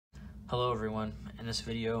Hello everyone, in this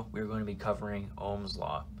video we're going to be covering Ohm's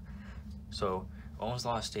law. So Ohm's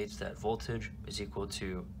law states that voltage is equal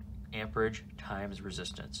to amperage times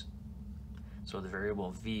resistance. So the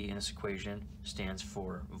variable V in this equation stands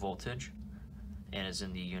for voltage and is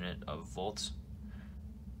in the unit of volts.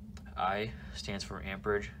 I stands for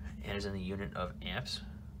amperage and is in the unit of amps.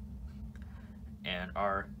 And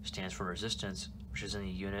R stands for resistance, which is in the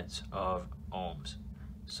units of ohms.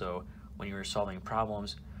 So when you are solving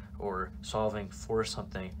problems or solving for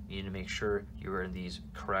something, you need to make sure you are in these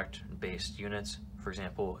correct based units. For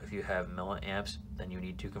example, if you have milliamps, then you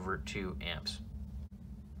need to convert to amps.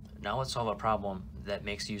 Now let's solve a problem that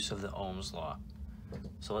makes use of the Ohm's law.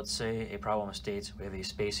 So let's say a problem states we have a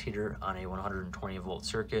space heater on a 120 volt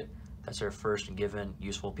circuit. That's our first given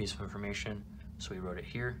useful piece of information, so we wrote it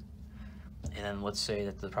here. And then let's say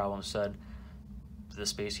that the problem said the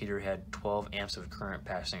space heater had 12 amps of current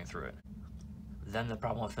passing through it. Then the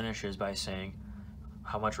problem finishes by saying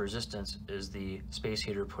how much resistance is the space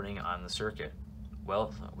heater putting on the circuit.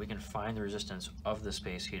 Well, we can find the resistance of the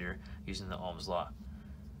space heater using the Ohm's law,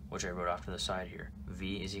 which I wrote off to the side here.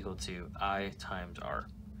 V is equal to I times R.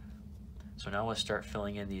 So now let's start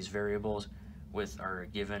filling in these variables with our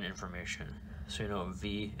given information. So you know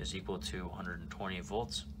V is equal to 120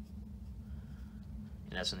 volts,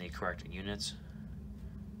 and that's in the correct units.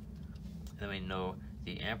 And then we know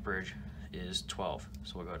the amperage is 12,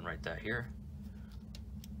 so we'll go ahead and write that here.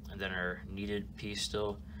 And then our needed piece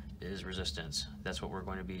still is resistance. That's what we're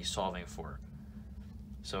going to be solving for.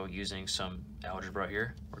 So using some algebra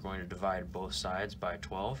here, we're going to divide both sides by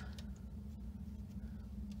 12.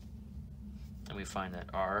 And we find that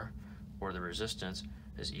R, or the resistance,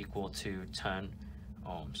 is equal to 10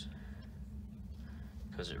 ohms.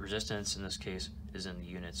 Because the resistance in this case is in the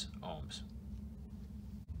units ohms.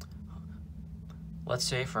 Let's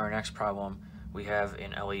say for our next problem we have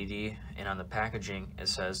an LED, and on the packaging it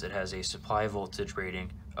says it has a supply voltage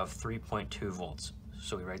rating of 3.2 volts.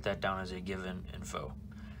 So we write that down as a given info.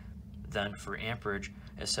 Then for amperage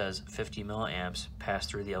it says 50 milliamps pass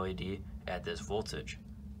through the LED at this voltage.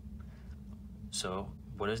 So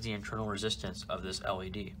what is the internal resistance of this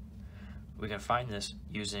LED? We can find this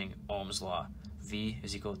using Ohm's law. V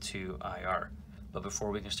is equal to IR. But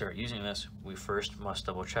before we can start using this, we first must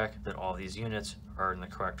double check that all these units are in the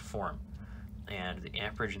correct form. And the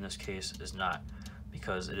amperage in this case is not,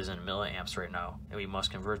 because it is in milliamps right now, and we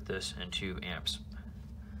must convert this into amps.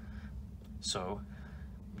 So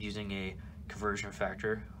using a conversion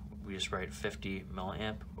factor, we just write 50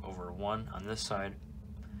 milliamp over 1 on this side.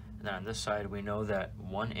 And then on this side, we know that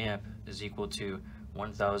 1 amp is equal to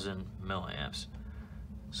 1,000 milliamps.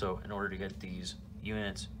 So in order to get these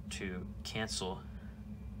units to cancel,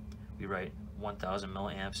 we write 1,000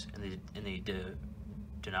 milliamps in the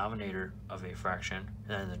denominator of a fraction, and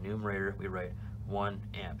then in the numerator we write 1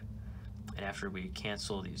 amp. And after we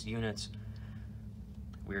cancel these units,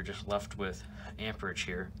 we are just left with amperage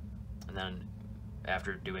here, and then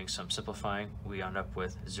after doing some simplifying, we end up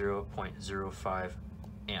with 0.05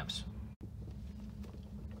 amps.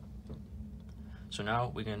 So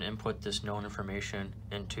now we can input this known information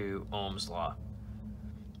into Ohm's law.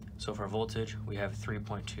 So for voltage, we have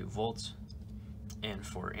 3.2 volts, and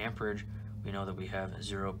for amperage, we know that we have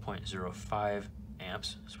 0.05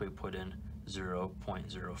 amps, so we put in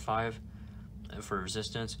 0.05. And for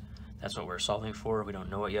resistance, that's what we're solving for. We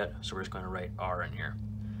don't know it yet, so we're just going to write R in here.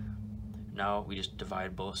 Now we just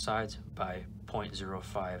divide both sides by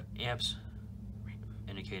 0.05 amps,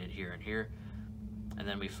 indicated here and here, and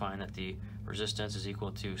then we find that the resistance is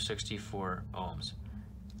equal to 64 ohms.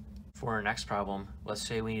 For our next problem, let's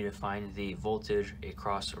say we need to find the voltage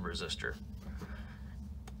across a resistor.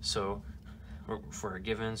 So for our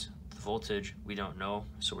givens, the voltage we don't know,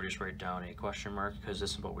 so we just write down a question mark because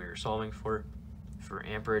this is what we are solving for. For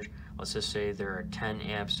amperage, let's just say there are 10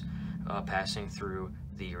 amps passing through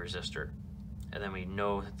the resistor. And then we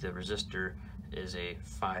know that the resistor is a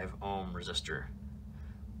 5 ohm resistor.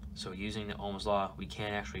 So using the Ohm's law, we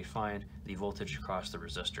can actually find the voltage across the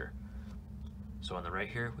resistor. So on the right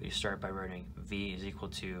here, we start by writing V is equal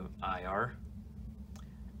to IR,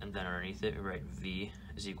 and then underneath it we write V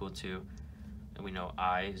is equal to, and we know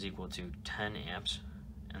I is equal to 10 amps,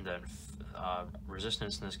 and then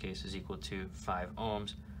resistance in this case is equal to 5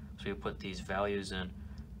 ohms. So we put these values in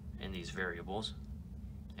these variables,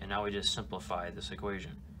 and now we just simplify this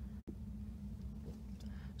equation.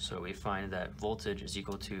 So we find that voltage is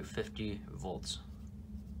equal to 50 volts.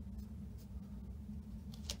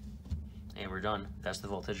 And we're done. That's the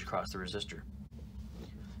voltage across the resistor.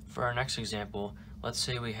 For our next example, let's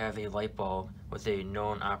say we have a light bulb with a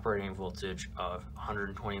known operating voltage of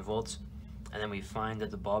 120 volts and then we find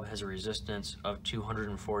that the bulb has a resistance of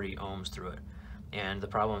 240 ohms through it. And the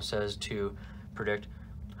problem says to predict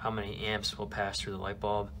how many amps will pass through the light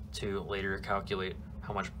bulb to later calculate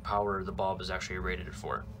how much power the bulb is actually rated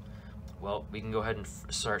for. Well, we can go ahead and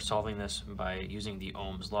start solving this by using the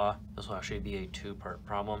Ohm's law. This will actually be a two-part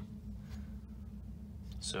problem.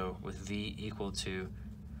 So with V equal to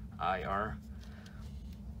IR,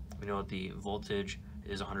 we know that the voltage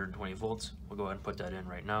is 120 volts. We'll go ahead and put that in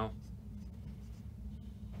right now.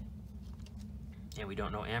 And we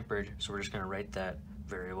don't know amperage, so we're just going to write that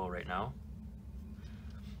variable right now.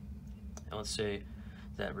 And let's say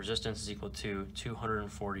that resistance is equal to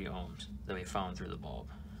 240 ohms that we found through the bulb.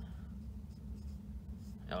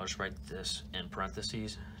 I'll just write this in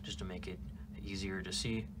parentheses just to make it easier to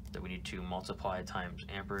see that we need to multiply times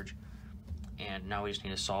amperage. And now we just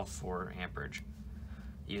need to solve for amperage.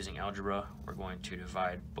 Using algebra, we're going to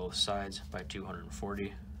divide both sides by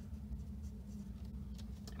 240.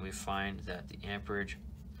 And we find that the amperage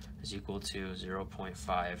is equal to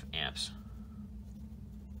 0.5 amps.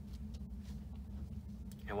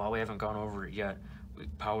 And while we haven't gone over it yet,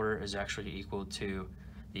 power is actually equal to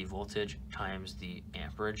the voltage times the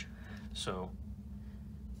amperage. So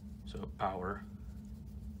power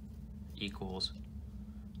equals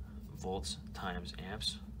volts times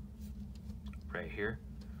amps right here.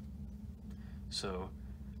 So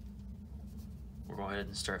we'll go ahead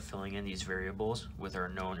and start filling in these variables with our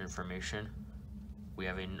known information. We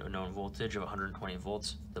have a known voltage of 120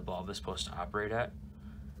 volts the bulb is supposed to operate at.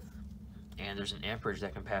 And there's an amperage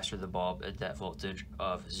that can pass through the bulb at that voltage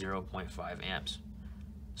of 0.5 amps.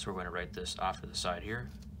 So we're going to write this off to the side here.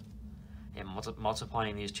 And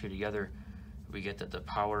multiplying these two together, we get that the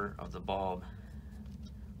power of the bulb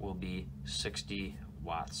will be 60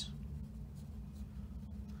 watts.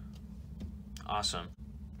 Awesome.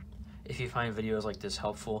 If you find videos like this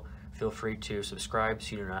helpful, feel free to subscribe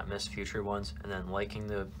so you do not miss future ones, and then liking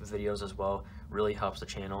the videos as well really helps the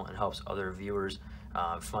channel and helps other viewers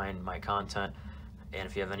find my content. And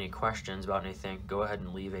if you have any questions about anything, go ahead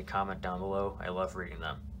and leave a comment down below. I love reading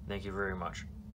them. Thank you very much.